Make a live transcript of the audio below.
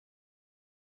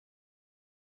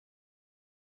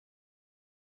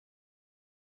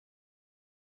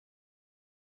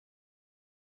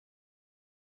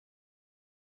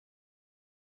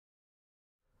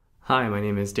Hi, my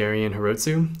name is Darian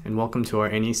Hirotsu, and welcome to our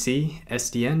NEC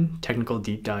SDN Technical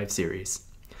Deep Dive series.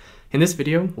 In this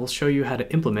video, we'll show you how to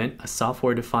implement a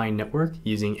software-defined network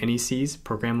using NEC's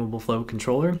ProgrammableFlow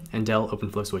controller and Dell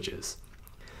OpenFlow switches.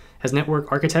 As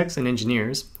network architects and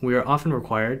engineers, we are often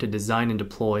required to design and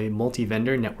deploy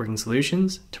multi-vendor networking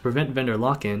solutions to prevent vendor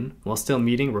lock-in while still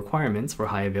meeting requirements for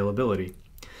high availability.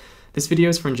 This video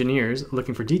is for engineers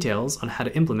looking for details on how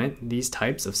to implement these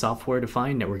types of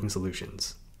software-defined networking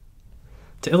solutions.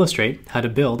 To illustrate how to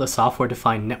build a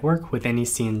software-defined network with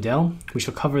NEC and Dell, we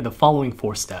shall cover the following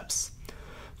 4 steps.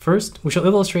 First, we shall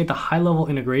illustrate the high-level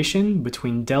integration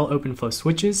between Dell OpenFlow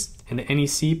switches and the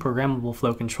NEC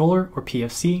ProgrammableFlow controller, or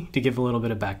PFC, to give a little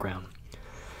bit of background.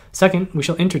 Second, we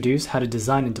shall introduce how to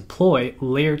design and deploy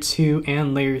Layer 2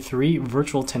 and Layer 3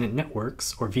 virtual tenant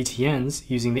networks, or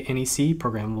VTNs, using the NEC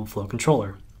ProgrammableFlow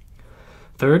controller.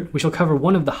 Third, we shall cover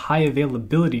one of the high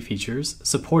availability features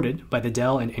supported by the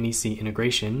Dell and NEC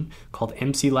integration called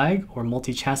MCLAG, or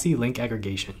Multi-Chassis Link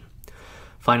Aggregation.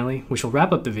 Finally, we shall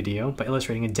wrap up the video by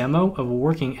illustrating a demo of a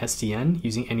working SDN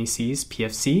using NEC's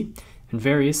PFC and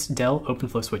various Dell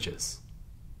OpenFlow switches.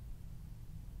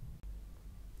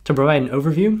 To provide an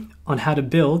overview on how to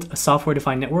build a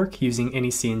software-defined network using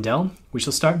NEC and Dell, we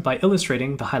shall start by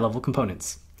illustrating the high-level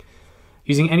components.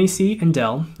 Using NEC and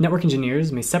Dell, network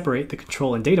engineers may separate the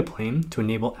control and data plane to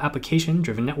enable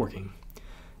application-driven networking.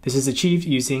 This is achieved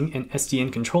using an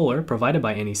SDN controller provided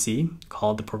by NEC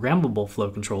called the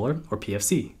ProgrammableFlow controller, or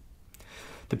PFC.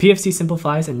 The PFC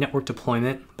simplifies a network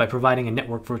deployment by providing a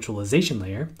network virtualization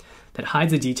layer that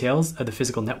hides the details of the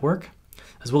physical network,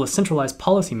 as well as centralized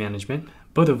policy management,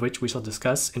 both of which we shall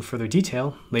discuss in further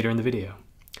detail later in the video.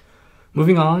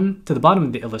 Moving on to the bottom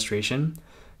of the illustration,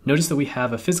 notice that we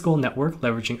have a physical network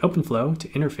leveraging OpenFlow to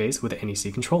interface with the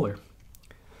NEC controller.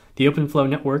 The OpenFlow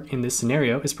network in this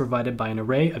scenario is provided by an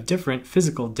array of different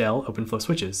physical Dell OpenFlow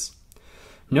switches.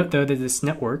 Note though that this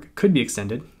network could be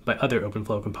extended by other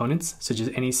OpenFlow components, such as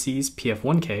NEC's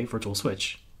PF1K virtual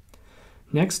switch.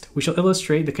 Next, we shall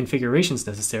illustrate the configurations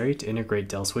necessary to integrate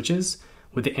Dell switches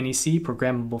with the NEC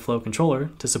ProgrammableFlow controller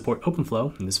to support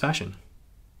OpenFlow in this fashion.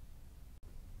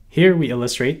 Here we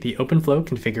illustrate the OpenFlow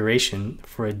configuration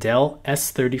for a Dell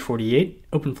S3048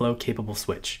 OpenFlow capable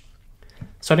switch.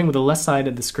 Starting with the left side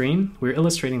of the screen, we're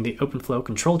illustrating the OpenFlow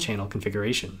control channel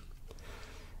configuration.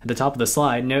 At the top of the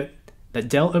slide, note that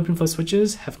Dell OpenFlow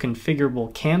switches have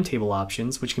configurable CAM table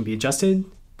options which can be adjusted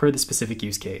per the specific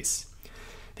use case.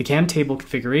 The CAM table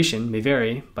configuration may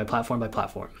vary by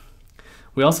platform.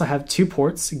 We also have 2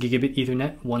 ports, Gigabit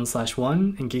Ethernet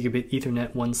 1/1 and Gigabit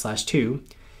Ethernet 1/2,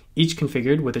 each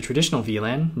configured with a traditional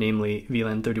VLAN, namely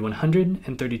VLAN 3100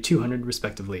 and 3200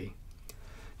 respectively.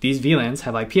 These VLANs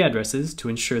have IP addresses to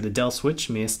ensure the Dell switch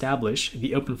may establish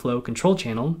the OpenFlow control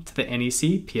channel to the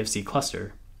NEC PFC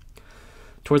cluster.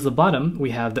 Towards the bottom,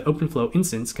 we have the OpenFlow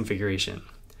instance configuration.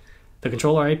 The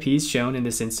controller IPs shown in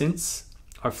this instance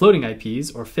are floating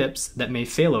IPs, or FIPS, that may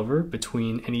failover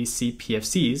between NEC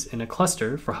PFCs in a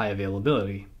cluster for high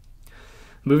availability.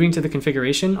 Moving to the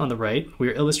configuration on the right, we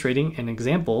are illustrating an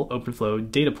example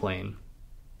OpenFlow data plane.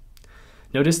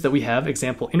 Notice that we have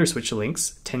example interswitch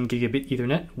links 10 Gigabit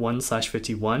Ethernet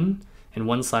 1/51 and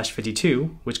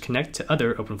 1/52, which connect to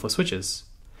other OpenFlow switches.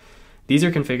 These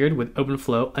are configured with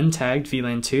OpenFlow untagged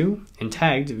VLAN 2 and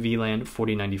tagged VLAN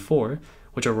 4094,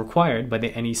 which are required by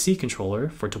the NEC controller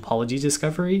for topology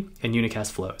discovery and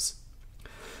unicast flows.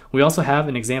 We also have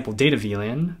an example data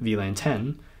VLAN, VLAN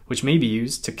 10, which may be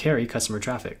used to carry customer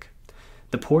traffic.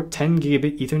 The port 10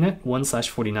 Gigabit Ethernet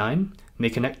 1/49 may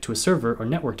connect to a server or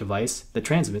network device that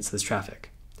transmits this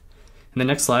traffic. In the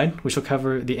next slide, we shall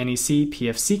cover the NEC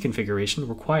PFC configuration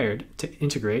required to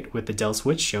integrate with the Dell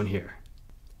switch shown here.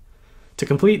 To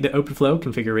complete the OpenFlow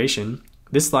configuration,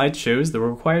 this slide shows the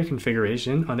required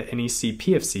configuration on the NEC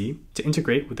PFC to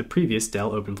integrate with the previous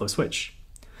Dell OpenFlow switch.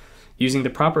 Using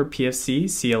the proper PFC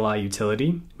CLI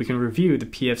utility, we can review the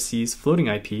PFC's floating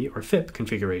IP, or FIP,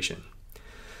 configuration.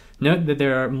 Note that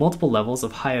there are multiple levels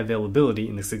of high availability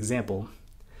in this example.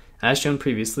 As shown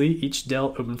previously, each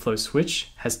Dell OpenFlow switch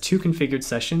has 2 configured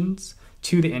sessions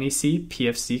to the NEC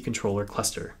PFC controller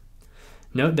cluster.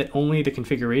 Note that only the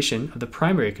configuration of the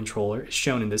primary controller is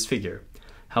shown in this figure.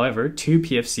 However, 2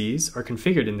 PFCs are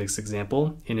configured in this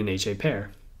example in an HA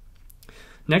pair.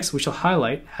 Next, we shall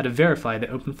highlight how to verify the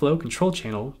OpenFlow control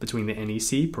channel between the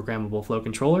NEC ProgrammableFlow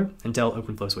controller and Dell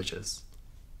OpenFlow switches.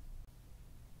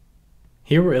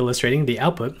 Here we're illustrating the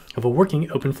output of a working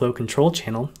OpenFlow control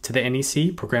channel to the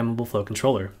NEC ProgrammableFlow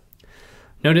controller.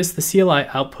 Notice the CLI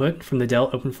output from the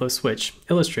Dell OpenFlow switch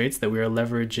illustrates that we are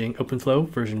leveraging OpenFlow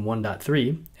version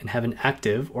 1.3 and have an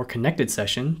active or connected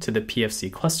session to the PFC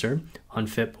cluster on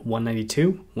FIP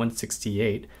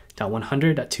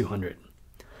 192.168.100.200.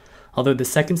 Although the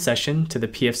second session to the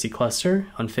PFC cluster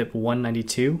on FIP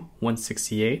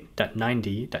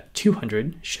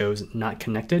 192.168.90.200 shows not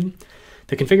connected,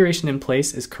 the configuration in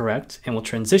place is correct and will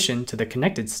transition to the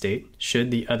connected state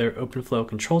should the other OpenFlow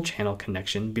control channel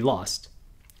connection be lost.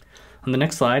 On the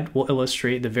next slide, we'll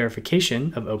illustrate the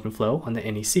verification of OpenFlow on the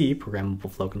NEC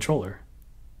Programmable Flow controller.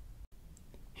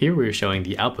 Here we are showing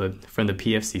the output from the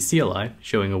PFC CLI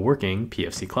showing a working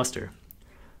PFC cluster.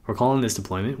 Recall in this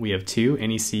deployment, we have two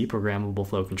NEC Programmable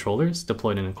Flow controllers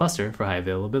deployed in a cluster for high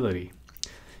availability.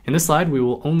 In this slide, we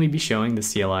will only be showing the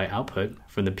CLI output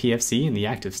from the PFC in the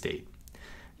active state.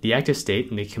 The active state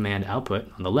in the command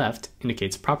output on the left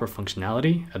indicates proper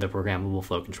functionality of the Programmable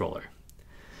Flow controller.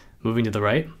 Moving to the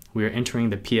right, we are entering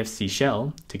the PFC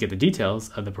shell to get the details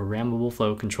of the Programmable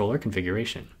Flow controller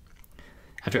configuration.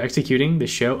 After executing the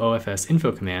show OFS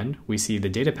info command, we see the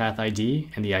data path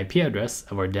ID and the IP address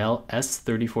of our Dell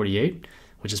S3048,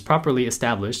 which is properly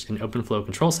established in OpenFlow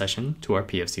control session to our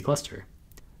PFC cluster.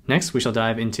 Next, we shall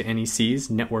dive into NEC's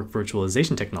network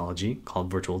virtualization technology called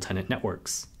virtual tenant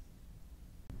networks.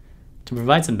 To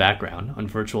provide some background on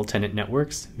virtual tenant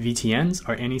networks, VTNs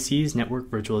are NEC's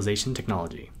network virtualization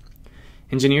technology.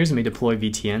 Engineers may deploy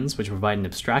VTNs which provide an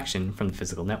abstraction from the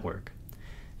physical network.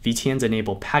 VTNs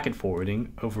enable packet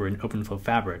forwarding over an OpenFlow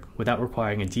fabric without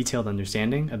requiring a detailed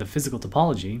understanding of the physical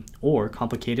topology or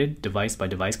complicated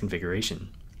device-by-device configuration.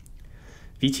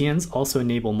 VTNs also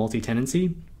enable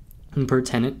multi-tenancy and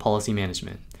per-tenant policy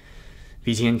management.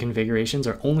 VTN configurations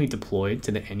are only deployed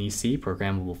to the NEC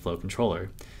Programmable Flow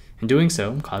controller, and doing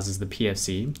so causes the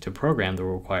PFC to program the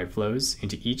required flows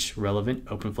into each relevant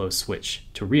OpenFlow switch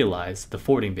to realize the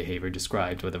forwarding behavior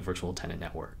described by the virtual tenant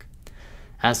network.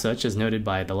 As such, as noted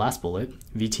by the last bullet,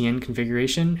 VTN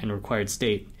configuration and required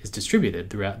state is distributed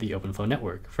throughout the OpenFlow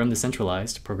network from the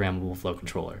centralized Programmable Flow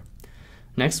controller.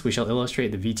 Next, we shall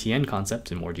illustrate the VTN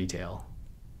concept in more detail.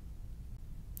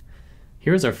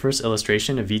 Here is our first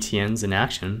illustration of VTNs in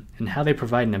action and how they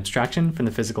provide an abstraction from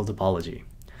the physical topology.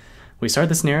 We start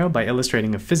the scenario by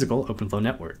illustrating a physical OpenFlow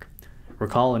network.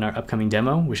 Recall in our upcoming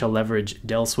demo, we shall leverage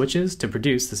Dell switches to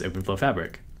produce this OpenFlow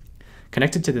fabric.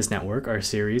 Connected to this network are a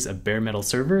series of bare metal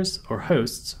servers or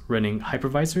hosts running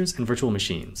hypervisors and virtual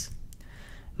machines.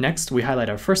 Next, we highlight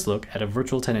our first look at a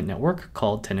virtual tenant network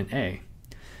called Tenant A.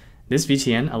 This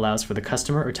VTN allows for the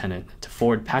customer or tenant to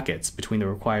forward packets between the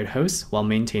required hosts while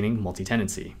maintaining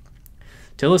multi-tenancy.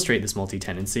 To illustrate this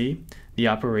multi-tenancy, the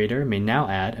operator may now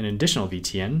add an additional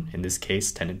VTN, in this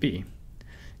case Tenant B.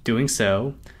 Doing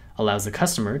so allows the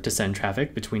customer to send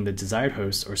traffic between the desired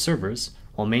hosts or servers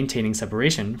while maintaining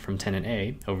separation from Tenant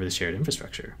A over the shared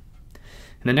infrastructure.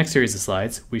 In the next series of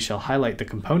slides, we shall highlight the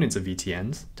components of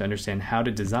VTNs to understand how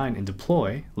to design and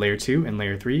deploy Layer 2 and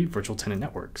Layer 3 virtual tenant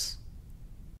networks.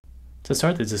 To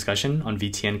start the discussion on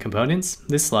VTN components,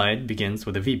 this slide begins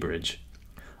with a vBridge.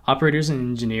 Operators and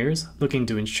engineers looking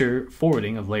to ensure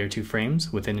forwarding of Layer 2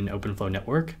 frames within an OpenFlow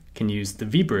network can use the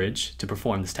vBridge to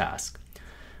perform this task.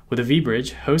 With a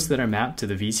vBridge, hosts that are mapped to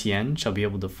the VTN shall be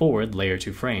able to forward Layer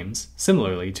 2 frames,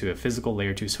 similarly to a physical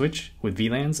Layer 2 switch with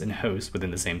VLANs and hosts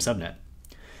within the same subnet.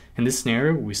 In this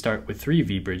scenario, we start with three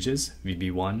vBridges,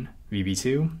 VB1,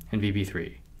 VB2, and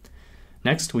VB3.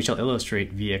 Next, we shall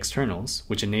illustrate vExternals,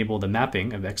 which enable the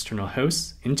mapping of external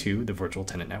hosts into the virtual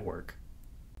tenant network.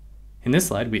 In this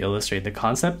slide, we illustrate the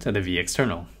concept of the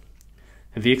vExternal.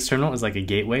 A vExternal is like a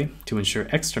gateway to ensure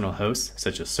external hosts,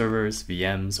 such as servers,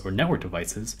 VMs, or network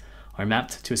devices, are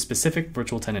mapped to a specific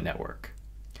virtual tenant network.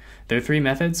 There are three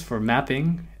methods for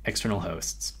mapping external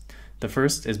hosts. The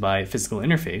first is by physical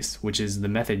interface, which is the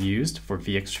method used for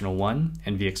vExternal1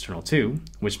 and vExternal2,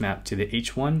 which map to the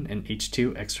H1 and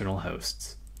H2 external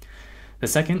hosts. The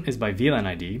second is by VLAN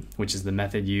ID, which is the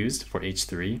method used for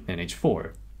H3 and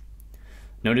H4.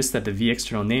 Notice that the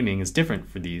vExternal naming is different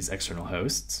for these external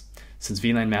hosts, since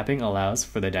VLAN mapping allows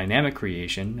for the dynamic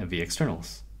creation of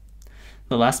vExternals.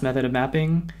 The last method of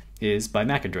mapping is by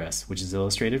MAC address, which is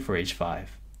illustrated for H5.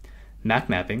 MAC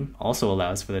mapping also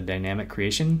allows for the dynamic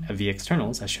creation of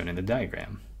vExternals as shown in the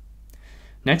diagram.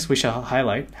 Next, we shall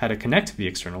highlight how to connect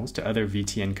vExternals to other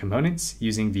VTN components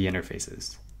using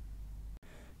vInterfaces.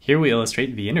 Here we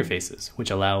illustrate vInterfaces,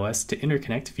 which allow us to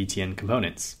interconnect VTN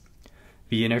components.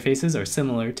 vInterfaces are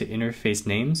similar to interface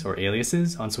names or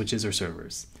aliases on switches or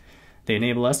servers. They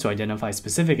enable us to identify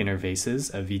specific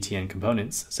interfaces of VTN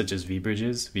components, such as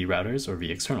vBridges, vRouters, or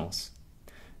vExternals.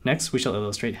 Next, we shall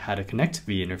illustrate how to connect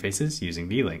vInterfaces using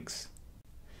vLinks.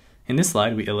 In this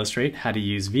slide, we illustrate how to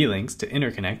use vLinks to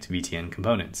interconnect VTN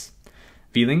components.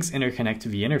 vLinks interconnect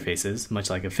vInterfaces much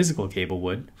like a physical cable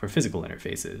would for physical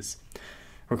interfaces.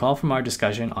 Recall from our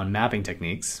discussion on mapping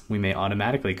techniques, we may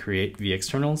automatically create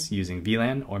vExternals using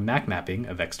VLAN or MAC mapping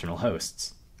of external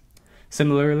hosts.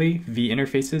 Similarly,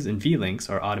 vInterfaces and vLinks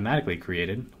are automatically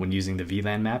created when using the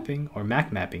VLAN mapping or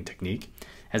MAC mapping technique,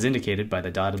 as indicated by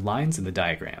the dotted lines in the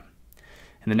diagram.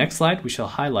 In the next slide, we shall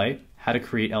highlight how to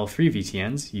create L3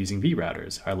 VTNs using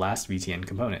vRouters, our last VTN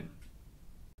component.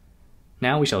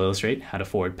 Now we shall illustrate how to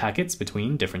forward packets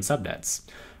between different subnets.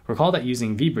 Recall that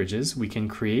using vBridges, we can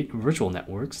create virtual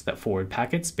networks that forward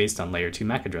packets based on layer 2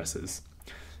 MAC addresses.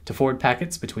 To forward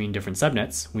packets between different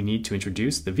subnets, we need to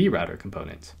introduce the vRouter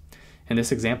component. In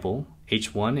this example,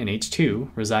 H1 and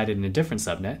H2 resided in a different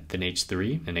subnet than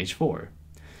H3 and H4.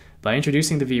 By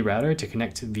introducing the vRouter to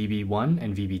connect to VB1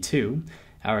 and VB2,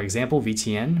 our example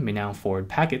VTN may now forward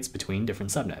packets between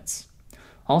different subnets.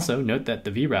 Also, note that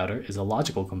the vRouter is a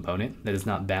logical component that is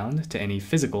not bound to any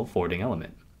physical forwarding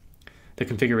element. The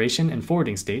configuration and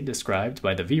forwarding state described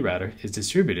by the vRouter is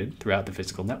distributed throughout the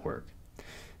physical network.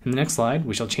 In the next slide,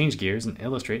 we shall change gears and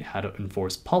illustrate how to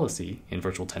enforce policy in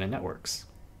virtual tenant networks.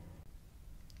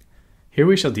 Here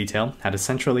we shall detail how to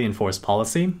centrally enforce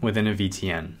policy within a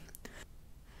VTN.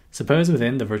 Suppose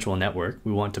within the virtual network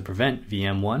we want to prevent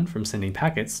VM1 from sending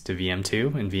packets to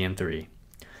VM2 and VM3.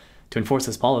 To enforce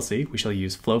this policy, we shall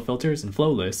use flow filters and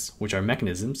flow lists, which are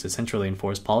mechanisms to centrally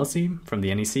enforce policy from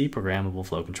the NEC Programmable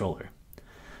Flow controller.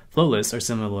 Flow lists are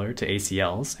similar to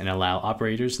ACLs and allow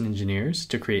operators and engineers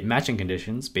to create matching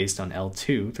conditions based on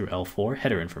L2 through L4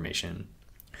 header information.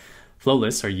 Flow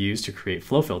lists are used to create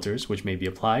flow filters which may be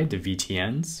applied to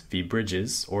VTNs,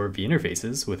 vBridges, or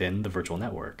vInterfaces within the virtual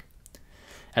network.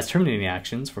 As terminating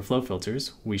actions for flow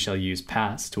filters, we shall use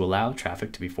pass to allow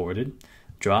traffic to be forwarded,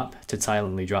 drop to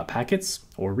silently drop packets,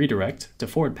 or redirect to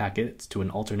forward packets to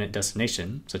an alternate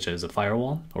destination, such as a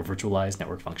firewall or virtualized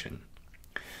network function.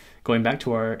 Going back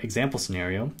to our example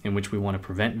scenario, in which we want to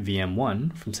prevent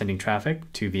VM1 from sending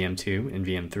traffic to VM2 and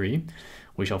VM3,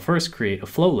 we shall first create a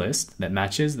flow list that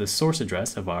matches the source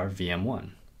address of our VM1.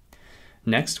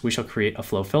 Next, we shall create a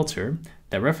flow filter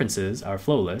that references our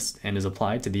flow list and is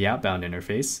applied to the outbound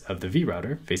interface of the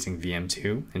vRouter facing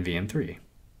VM2 and VM3.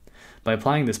 By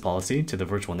applying this policy to the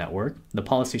virtual network, the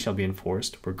policy shall be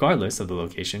enforced regardless of the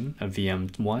location of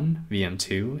VM1,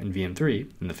 VM2, and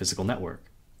VM3 in the physical network.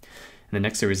 In the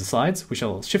next series of slides, we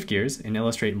shall shift gears and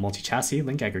illustrate multi-chassis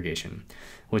link aggregation,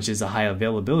 which is a high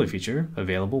availability feature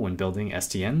available when building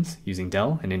SDNs using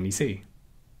Dell and NEC.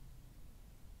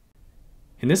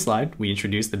 In this slide, we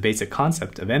introduce the basic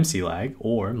concept of MC-lag,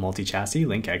 or multi-chassis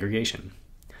link aggregation.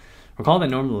 Recall that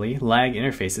normally lag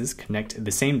interfaces connect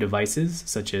the same devices,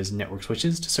 such as network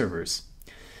switches, to servers.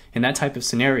 In that type of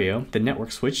scenario, the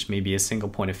network switch may be a single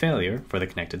point of failure for the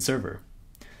connected server.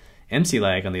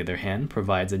 MC-lag, on the other hand,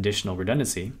 provides additional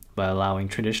redundancy by allowing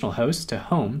traditional hosts to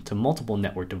home to multiple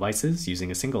network devices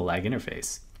using a single lag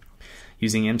interface.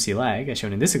 Using MC-lag, as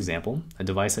shown in this example, a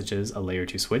device such as a layer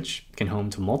 2 switch can home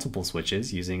to multiple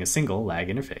switches using a single lag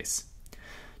interface.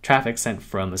 Traffic sent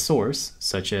from a source,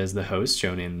 such as the host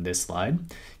shown in this slide,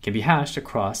 can be hashed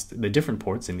across the different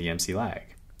ports in the MC-lag.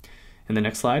 In the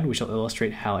next slide, we shall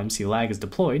illustrate how MC-lag is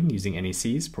deployed using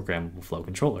NEC's Programmable Flow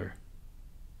controller.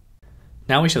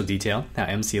 Now we shall detail how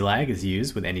MC-lag is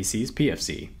used with NEC's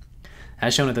PFC.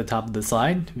 As shown at the top of the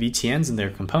slide, VTNs and their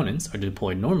components are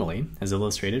deployed normally, as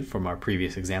illustrated from our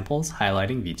previous examples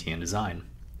highlighting VTN design.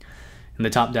 In the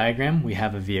top diagram, we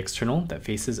have a vExternal that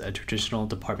faces a traditional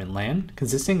department LAN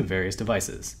consisting of various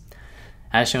devices.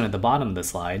 As shown at the bottom of the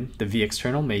slide, the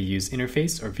vExternal may use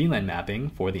interface or VLAN mapping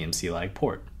for the MC-lag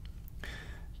port.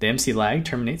 The MC-lag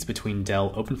terminates between Dell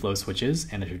OpenFlow switches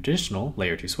and a traditional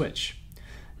layer 2 switch.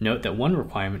 Note that one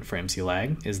requirement for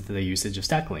MC-lag is the usage of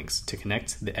stack links to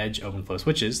connect the edge OpenFlow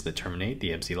switches that terminate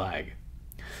the MC-lag.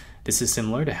 This is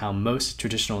similar to how most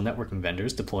traditional networking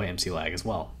vendors deploy MC-lag as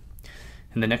well.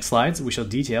 In the next slides, we shall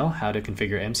detail how to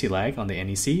configure MC-lag on the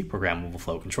NEC Programmable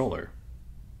Flow controller.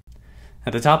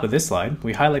 At the top of this slide,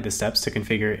 we highlight the steps to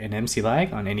configure an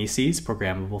MC-lag on NEC's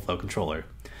Programmable Flow controller.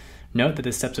 Note that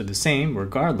the steps are the same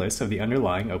regardless of the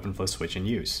underlying OpenFlow switch in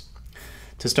use.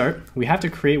 To start, we have to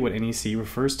create what NEC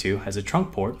refers to as a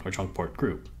trunk port or trunk port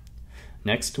group.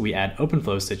 Next, we add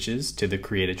OpenFlow switches to the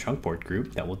created trunk port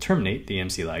group that will terminate the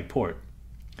MC-lag port.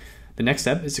 The next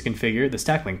step is to configure the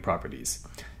stack link properties.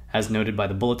 As noted by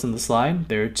the bullets on the slide,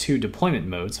 there are two deployment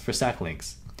modes for stack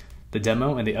links. The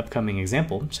demo and the upcoming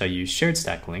example shall use shared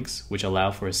stack links, which allow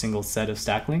for a single set of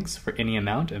stack links for any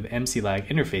amount of MC-lag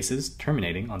interfaces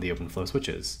terminating on the OpenFlow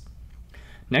switches.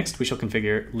 Next, we shall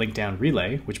configure link down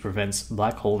relay, which prevents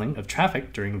black holing of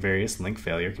traffic during various link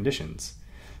failure conditions.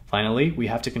 Finally, we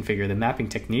have to configure the mapping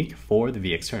technique for the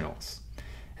vExternals.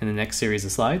 In the next series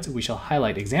of slides, we shall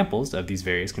highlight examples of these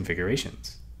various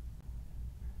configurations.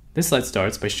 This slide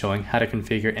starts by showing how to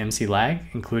configure MC-lag,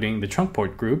 including the trunk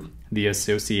port group, the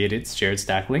associated shared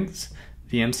stack links,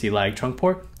 the MC-lag trunk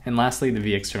port, and lastly the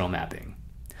vExternal mapping.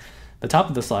 The top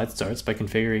of the slide starts by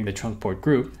configuring the trunk port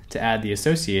group to add the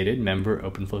associated member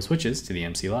OpenFlow switches to the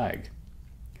MC-lag.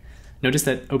 Notice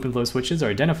that OpenFlow switches are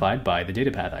identified by the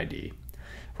datapath ID.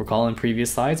 Recall in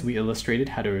previous slides we illustrated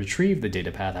how to retrieve the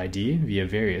datapath ID via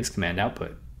various command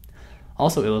output.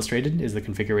 Also illustrated is the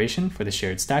configuration for the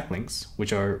shared stack links,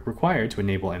 which are required to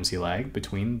enable MC-lag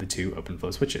between the two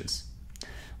OpenFlow switches.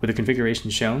 With the configuration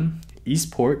shown,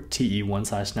 east port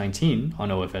TE1/19 on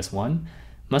OFS1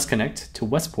 must connect to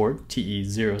west port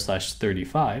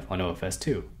TE0/35 on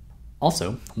OFS2.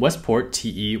 Also, west port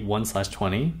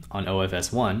TE1/20 on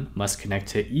OFS1 must connect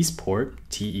to east port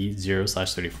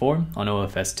TE0/34 on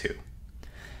OFS2.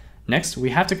 Next, we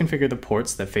have to configure the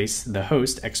ports that face the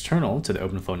host external to the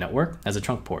OpenFlow network as a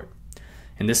trunk port.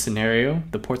 In this scenario,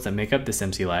 the ports that make up this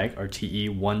MC-lag are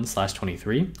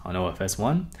TE1/23 on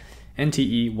OFS1 and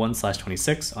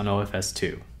TE1/26 on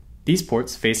OFS2. These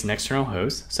ports face an external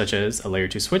host, such as a layer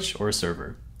 2 switch or a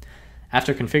server.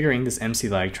 After configuring this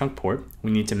MC-lag trunk port,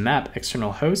 we need to map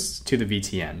external hosts to the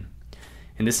VTN.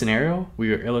 In this scenario,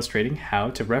 we are illustrating how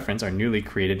to reference our newly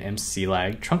created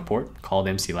MC-lag trunk port called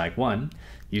MC-lag1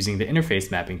 using the interface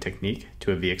mapping technique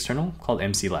to a vExternal called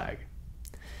MC-lag.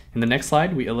 In the next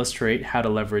slide, we illustrate how to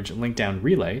leverage link-down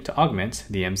relay to augment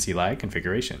the MC-lag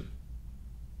configuration.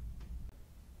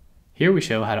 Here we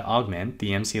show how to augment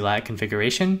the MC-lag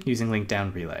configuration using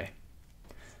link-down relay.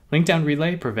 Link-down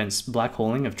relay prevents black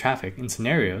holing of traffic in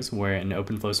scenarios where an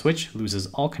OpenFlow switch loses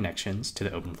all connections to the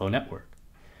OpenFlow network.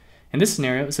 In this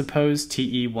scenario, suppose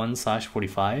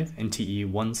TE1/45 and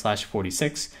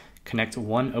TE1/46 connect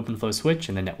one OpenFlow switch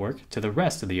in the network to the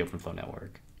rest of the OpenFlow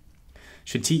network.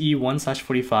 Should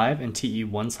TE1/45 and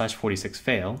TE1/46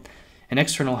 fail, an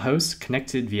external host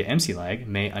connected via MC-lag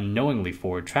may unknowingly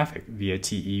forward traffic via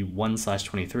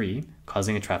TE1/23,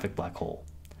 causing a traffic black hole.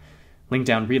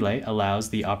 Link-down relay allows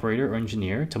the operator or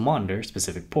engineer to monitor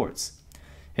specific ports.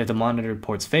 If the monitored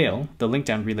ports fail, the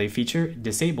link-down relay feature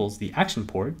disables the action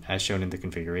port, as shown in the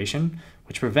configuration,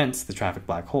 which prevents the traffic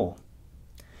black hole.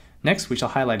 Next, we shall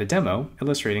highlight a demo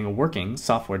illustrating a working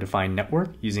software-defined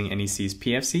network using NEC's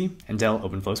PFC and Dell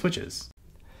OpenFlow switches.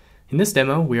 In this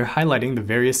demo, we are highlighting the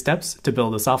various steps to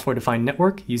build a software-defined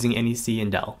network using NEC and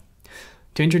Dell.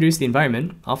 To introduce the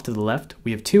environment, off to the left,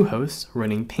 we have two hosts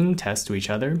running ping tests to each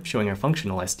other, showing our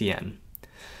functional SDN.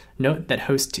 Note that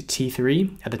host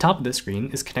T3 at the top of the screen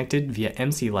is connected via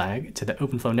MC-lag to the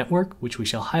OpenFlow network, which we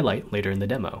shall highlight later in the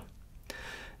demo.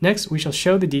 Next, we shall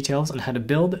show the details on how to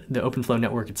build the OpenFlow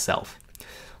network itself.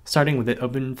 Starting with the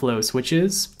OpenFlow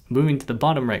switches, moving to the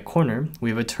bottom right corner, we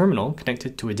have a terminal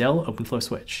connected to a Dell OpenFlow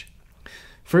switch.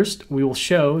 First, we will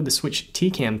show the switch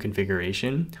TCAM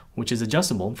configuration, which is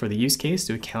adjustable for the use case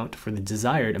to account for the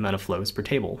desired amount of flows per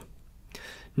table.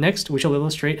 Next, we shall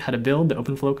illustrate how to build the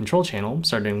OpenFlow control channel,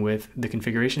 starting with the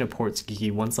configuration of ports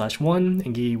GIGI1/1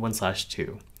 and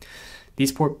GIGI1/2.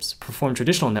 These ports perform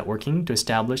traditional networking to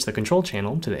establish the control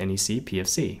channel to the NEC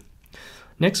PFC.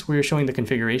 Next, we are showing the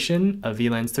configuration of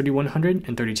VLANs 3100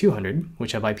 and 3200,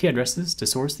 which have IP addresses to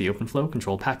source the OpenFlow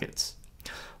control packets.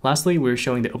 Lastly, we are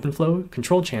showing the OpenFlow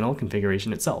control channel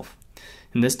configuration itself.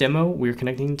 In this demo, we are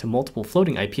connecting to multiple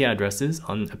floating IP addresses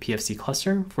on a PFC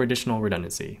cluster for additional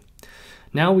redundancy.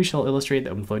 Now we shall illustrate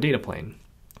the OpenFlow data plane.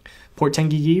 Port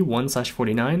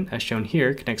 10GIGI1/49, as shown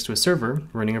here, connects to a server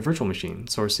running a virtual machine,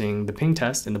 sourcing the ping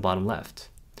test in the bottom left.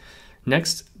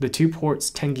 Next, the two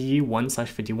ports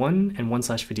 10GIGI1/51 and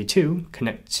 1/52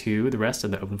 connect to the rest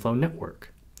of the OpenFlow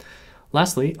network.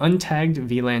 Lastly, untagged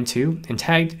VLAN 2 and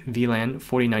tagged VLAN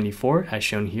 4094, as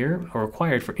shown here, are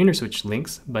required for interswitch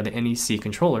links by the NEC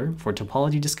controller for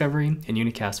topology discovery and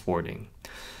unicast forwarding.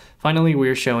 Finally, we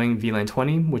are showing VLAN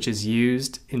 20, which is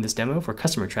used in this demo for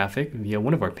customer traffic via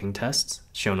one of our ping tests,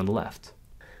 shown on the left.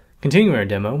 Continuing our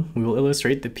demo, we will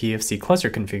illustrate the PFC cluster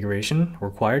configuration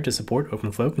required to support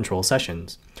OpenFlow control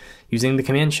sessions. Using the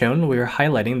command shown, we are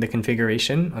highlighting the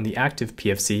configuration on the active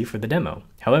PFC for the demo.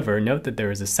 However, note that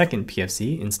there is a second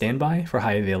PFC in standby for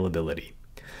high availability.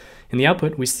 In the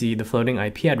output, we see the floating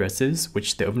IP addresses,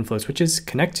 which the OpenFlow switches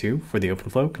connect to for the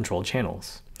OpenFlow control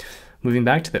channels. Moving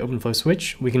back to the OpenFlow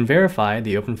switch, we can verify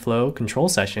the OpenFlow control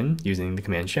session using the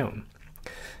command shown.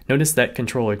 Notice that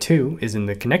controller 2 is in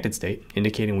the connected state,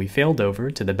 indicating we failed over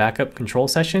to the backup control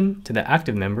session to the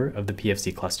active member of the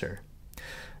PFC cluster.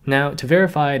 Now, to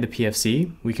verify the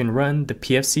PFC, we can run the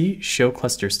PFC show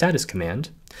cluster status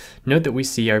command. Note that we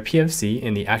see our PFC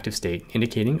in the active state,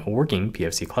 indicating a working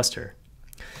PFC cluster.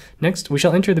 Next, we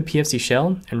shall enter the PFC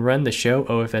shell and run the show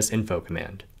OFS info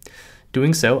command.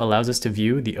 Doing so allows us to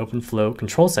view the OpenFlow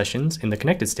control sessions in the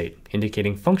connected state,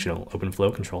 indicating functional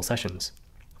OpenFlow control sessions.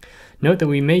 Note that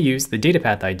we may use the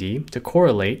datapath ID to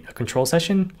correlate a control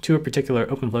session to a particular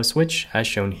OpenFlow switch as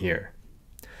shown here.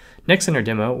 Next in our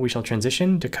demo, we shall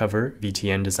transition to cover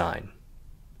VTN design.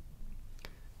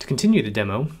 To continue the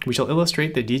demo, we shall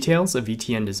illustrate the details of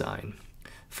VTN design.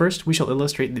 First, we shall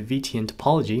illustrate the VTN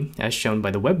topology as shown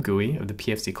by the web GUI of the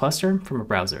PFC cluster from a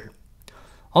browser.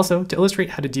 Also, to illustrate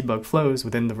how to debug flows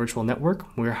within the virtual network,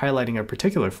 we are highlighting a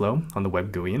particular flow on the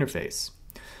web GUI interface.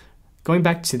 Going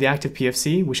back to the active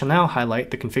PFC, we shall now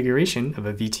highlight the configuration of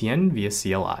a VTN via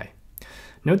CLI.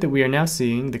 Note that we are now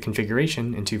seeing the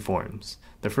configuration in two forms.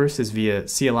 The first is via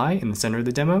CLI in the center of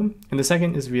the demo, and the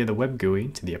second is via the web GUI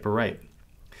to the upper right.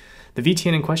 The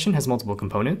VTN in question has multiple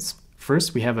components.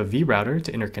 First, we have a vRouter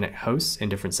to interconnect hosts in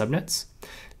different subnets.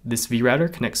 This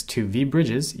vRouter connects to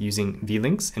vBridges using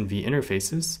vLinks and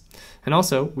vInterfaces. And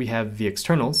also, we have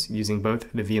vExternals using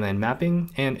both the VLAN mapping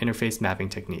and interface mapping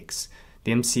techniques.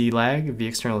 The MCLAG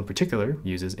vExternal in particular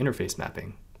uses interface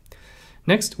mapping.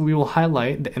 Next, we will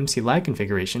highlight the MCLAG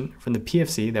configuration from the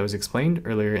PFC that was explained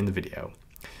earlier in the video.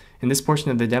 In this portion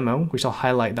of the demo, we shall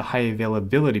highlight the high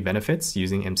availability benefits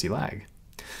using MCLAG.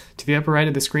 To the upper right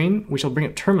of the screen, we shall bring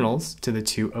up terminals to the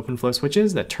two OpenFlow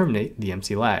switches that terminate the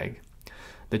MCLAG.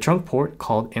 The trunk port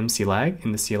called MCLAG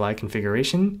in the CLI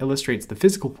configuration illustrates the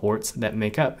physical ports that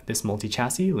make up this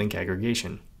multi-chassis link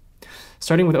aggregation.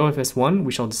 Starting with OFS 1,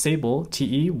 we shall disable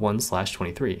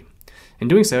TE1/23. In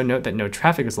doing so, note that no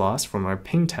traffic is lost from our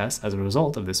ping test as a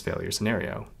result of this failure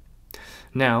scenario.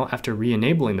 Now, after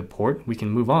re-enabling the port, we can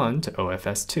move on to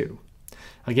OFS 2.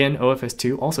 Again, OFS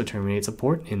 2 also terminates a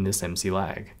port in this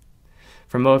MCLAG.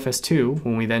 From OFS 2,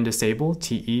 when we then disable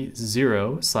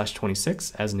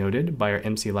TE0/26 as noted by our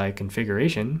MCLAG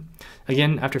configuration,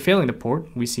 again, after failing the port,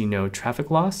 we see no traffic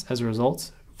loss as a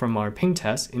result from our ping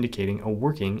test indicating a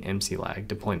working MCLAG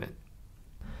deployment.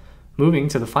 Moving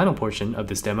to the final portion of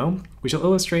this demo, we shall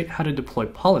illustrate how to deploy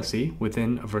policy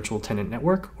within a virtual tenant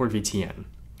network or VTN.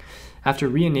 After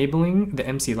re-enabling the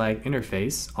MCLAG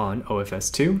interface on OFS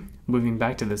 2, moving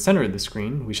back to the center of the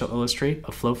screen, we shall illustrate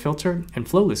a flow filter and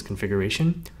flow list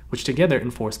configuration, which together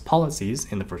enforce policies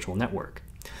in the virtual network.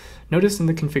 Notice in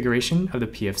the configuration of the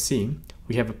PFC,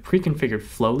 we have a pre-configured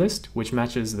flow list which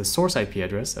matches the source IP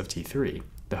address of T3,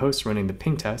 the host running the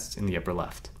ping test in the upper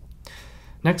left.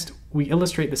 Next, we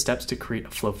illustrate the steps to create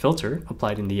a flow filter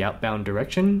applied in the outbound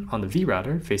direction on the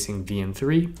vRouter facing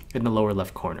VM3 in the lower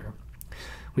left corner.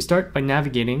 We start by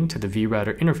navigating to the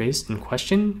vRouter interface in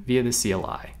question via the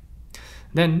CLI.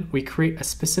 Then we create a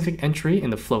specific entry in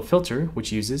the flow filter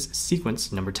which uses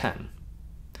sequence number 10.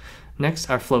 Next,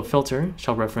 our flow filter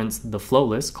shall reference the flow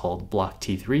list called block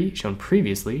T3 shown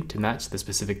previously to match the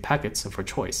specific packets of our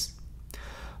choice.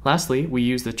 Lastly, we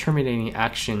use the terminating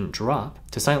action drop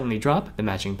to silently drop the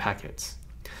matching packets.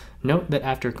 Note that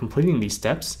after completing these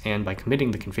steps and by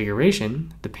committing the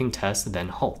configuration, the ping test then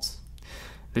halts.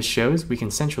 This shows we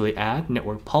can centrally add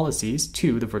network policies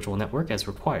to the virtual network as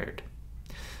required.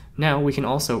 Now we can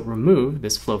also remove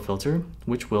this flow filter,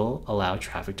 which will allow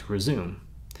traffic to resume.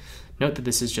 Note that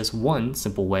this is just one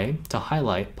simple way to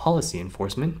highlight policy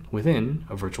enforcement within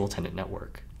a virtual tenant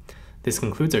network. This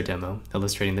concludes our demo,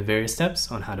 illustrating the various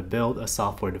steps on how to build a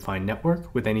software-defined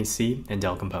network with NEC and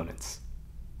Dell components.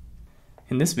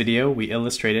 In this video, we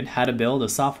illustrated how to build a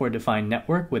software-defined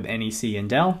network with NEC and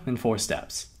Dell in 4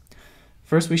 steps.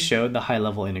 First, we showed the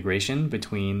high-level integration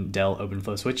between Dell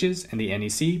OpenFlow switches and the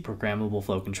NEC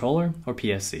ProgrammableFlow controller, or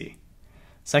PFC.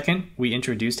 Second, we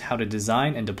introduced how to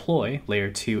design and deploy Layer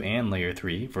 2 and Layer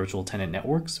 3 virtual tenant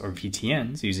networks, or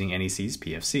VTNs, using NEC's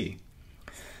PFC.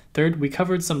 Third, we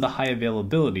covered some of the high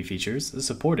availability features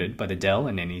supported by the Dell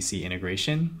and NEC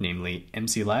integration, namely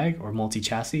MCLAG or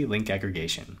multi-chassis link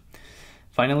aggregation.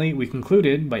 Finally, we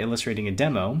concluded by illustrating a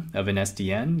demo of an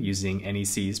SDN using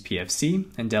NEC's PFC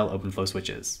and Dell OpenFlow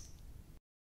switches.